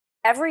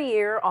Every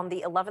year on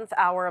the 11th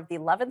hour of the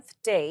 11th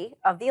day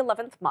of the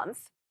 11th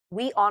month,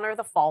 we honor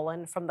the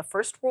fallen from the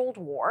First World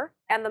War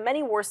and the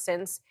many wars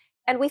since,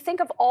 and we think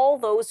of all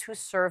those who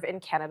serve in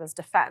Canada's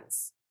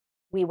defense.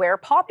 We wear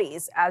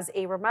poppies as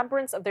a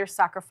remembrance of their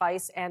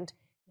sacrifice, and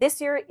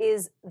this year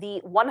is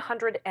the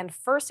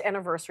 101st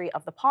anniversary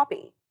of the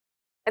poppy.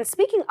 And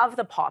speaking of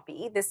the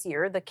poppy, this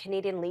year the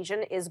Canadian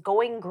Legion is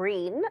going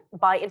green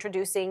by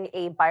introducing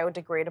a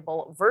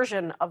biodegradable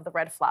version of the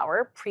red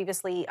flower,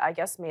 previously, I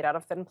guess, made out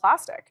of thin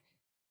plastic.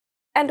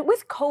 And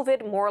with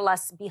COVID more or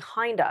less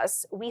behind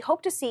us, we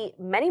hope to see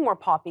many more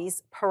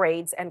poppies,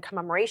 parades, and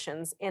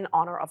commemorations in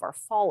honor of our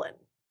fallen.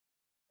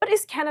 But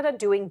is Canada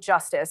doing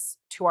justice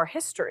to our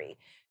history?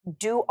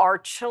 Do our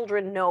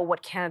children know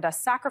what Canada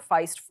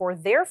sacrificed for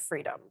their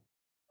freedom?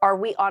 Are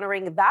we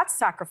honoring that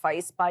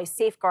sacrifice by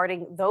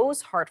safeguarding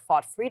those hard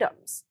fought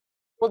freedoms?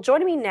 Well,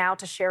 joining me now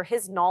to share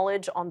his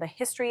knowledge on the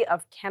history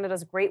of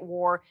Canada's Great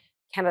War,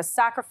 Canada's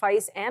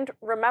sacrifice, and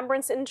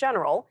remembrance in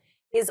general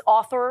is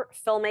author,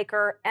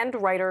 filmmaker, and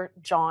writer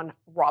John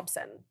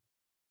Robson.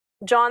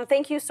 John,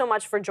 thank you so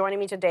much for joining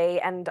me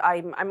today. And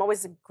I'm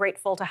always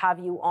grateful to have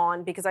you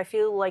on because I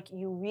feel like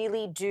you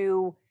really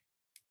do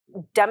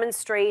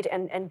demonstrate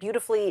and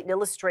beautifully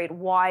illustrate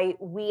why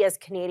we as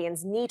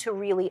Canadians need to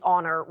really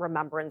honor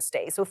Remembrance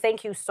Day. So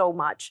thank you so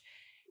much.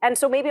 And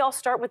so maybe I'll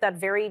start with that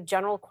very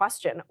general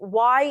question.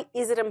 Why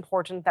is it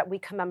important that we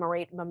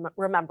commemorate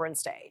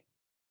Remembrance Day?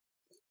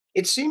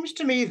 It seems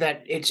to me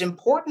that it's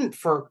important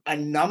for a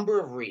number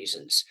of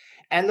reasons.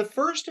 And the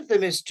first of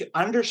them is to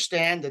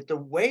understand that the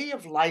way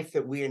of life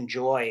that we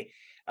enjoy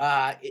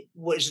it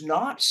was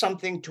not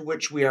something to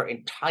which we are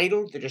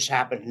entitled, that just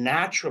happened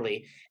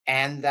naturally.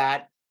 And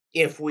that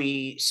if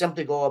we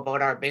simply go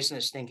about our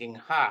business thinking,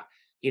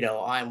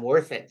 I'm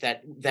worth it,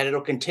 that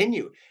it'll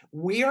continue.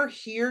 We are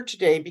here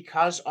today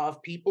because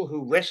of people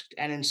who risked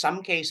and in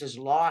some cases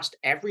lost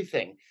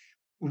everything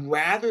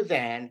rather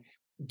than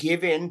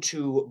give in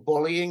to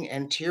bullying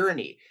and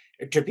tyranny,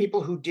 to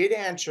people who did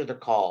answer the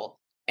call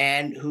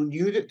and who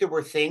knew that there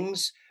were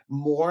things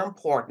more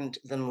important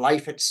than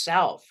life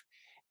itself.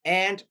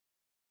 And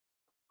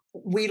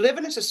we live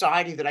in a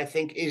society that I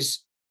think is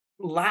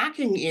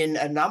lacking in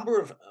a number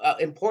of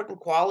important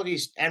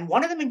qualities. And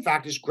one of them, in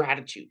fact, is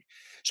gratitude.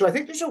 So I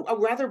think there's a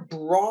rather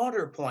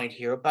broader point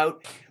here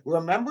about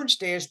Remembrance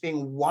Day as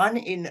being one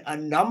in a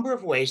number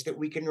of ways that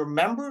we can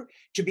remember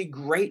to be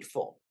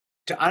grateful,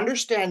 to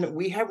understand that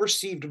we have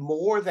received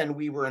more than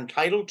we were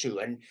entitled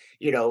to. And,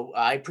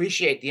 I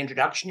appreciate the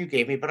introduction you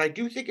gave me, but I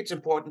do think it's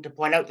important to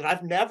point out that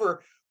I've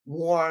never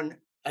worn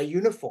a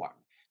uniform,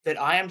 that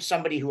I am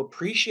somebody who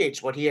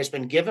appreciates what he has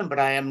been given, but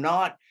I am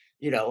not,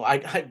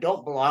 I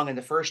don't belong in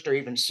the first or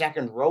even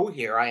second row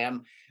here. I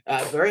am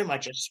very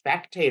much a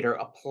spectator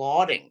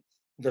applauding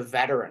the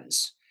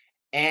veterans.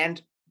 And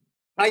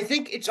I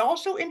think it's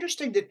also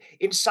interesting that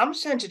in some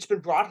sense it's been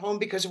brought home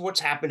because of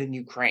what's happened in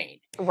Ukraine.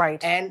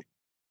 Right. And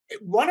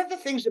one of the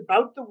things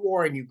about the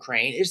war in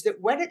Ukraine is that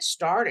when it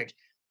started,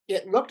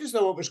 it looked as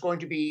though it was going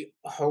to be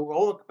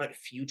heroic but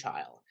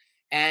futile.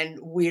 And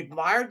we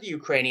admired the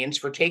Ukrainians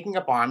for taking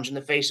up arms in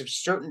the face of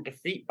certain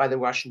defeat by the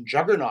Russian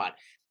juggernaut.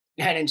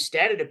 And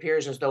instead, it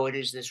appears as though it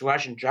is this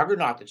Russian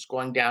juggernaut that's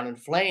going down in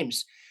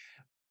flames.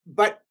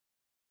 But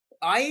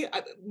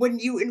when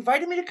you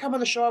invited me to come on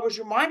the show, I was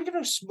reminded of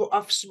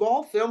a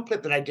small film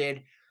clip that I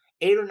did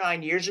 8 or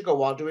 9 years ago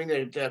while doing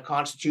the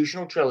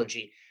Constitutional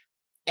trilogy,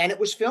 and it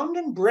was filmed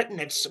in Britain.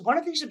 It's one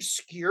of these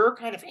obscure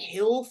kind of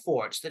hill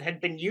forts that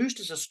had been used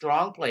as a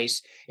strong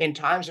place in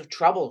times of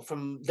trouble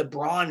from the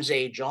Bronze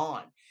Age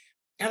on.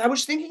 And I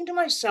was thinking to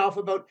myself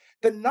about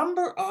the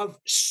number of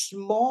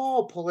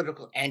small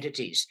political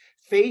entities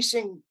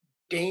facing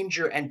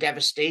danger and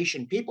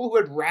devastation, people who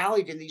had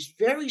rallied in these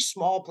very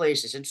small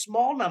places in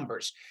small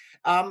numbers,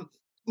 um,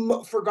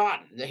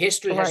 forgotten. The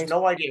history has Right.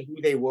 no idea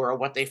who they were or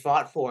what they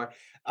fought for.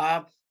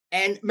 Uh,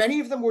 and many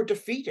of them were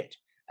defeated.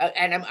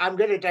 And I'm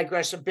going to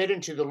digress a bit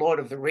into the Lord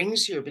of the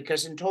Rings here,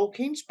 because in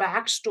Tolkien's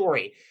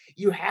backstory,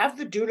 you have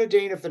the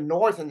Dunedain of the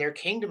North and their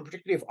kingdom,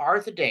 particularly of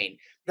Arthedain,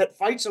 that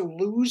fights a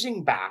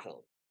losing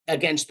battle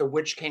against the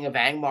Witch King of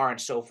Angmar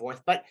and so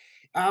forth. But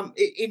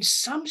in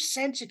some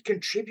sense, it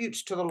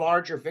contributes to the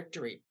larger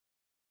victory.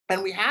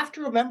 And we have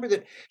to remember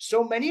that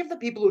so many of the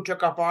people who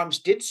took up arms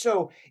did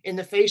so in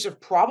the face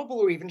of probable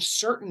or even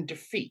certain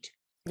defeat,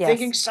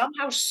 thinking Yes.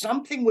 somehow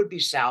something would be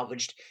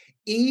salvaged,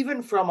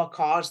 even from a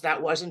cause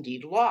that was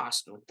indeed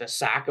lost, like the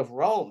sack of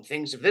Rome,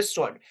 things of this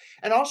sort.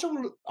 And also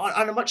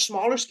on a much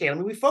smaller scale, I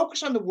mean, we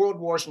focus on the world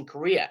wars in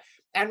Korea,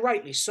 and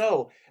rightly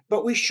so,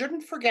 but we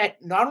shouldn't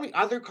forget not only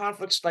other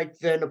conflicts like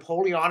the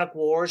Napoleonic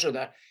Wars or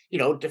the,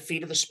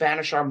 defeat of the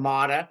Spanish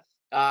Armada,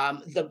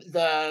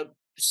 the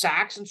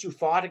Saxons who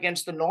fought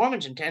against the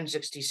Normans in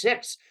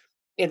 1066.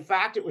 In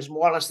fact, it was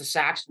more or less the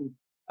Saxon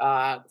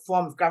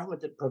form of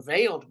government that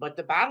prevailed, but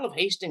the Battle of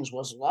Hastings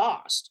was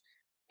lost.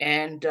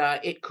 And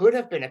it could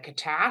have been a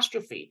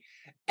catastrophe.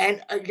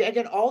 And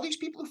again, all these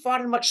people who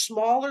fought in much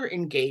smaller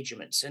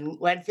engagements and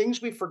when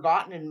things we've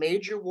forgotten in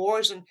major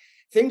wars and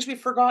things we've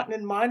forgotten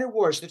in minor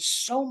wars, that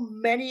so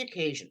many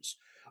occasions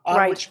on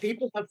Right. which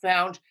people have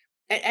found.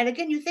 And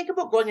again, you think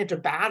about going into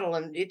battle,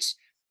 and it's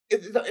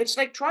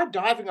like try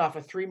diving off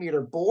a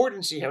 3-meter board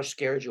and see how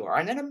scared you are.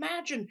 And then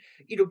imagine,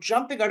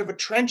 jumping out of a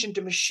trench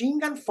into machine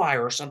gun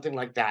fire or something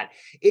like that.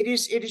 It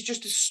is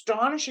just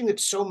astonishing that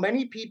so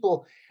many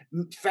people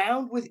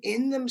found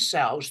within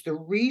themselves the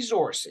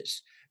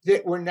resources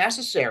that were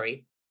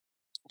necessary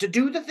to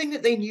do the thing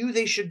that they knew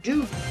they should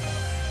do.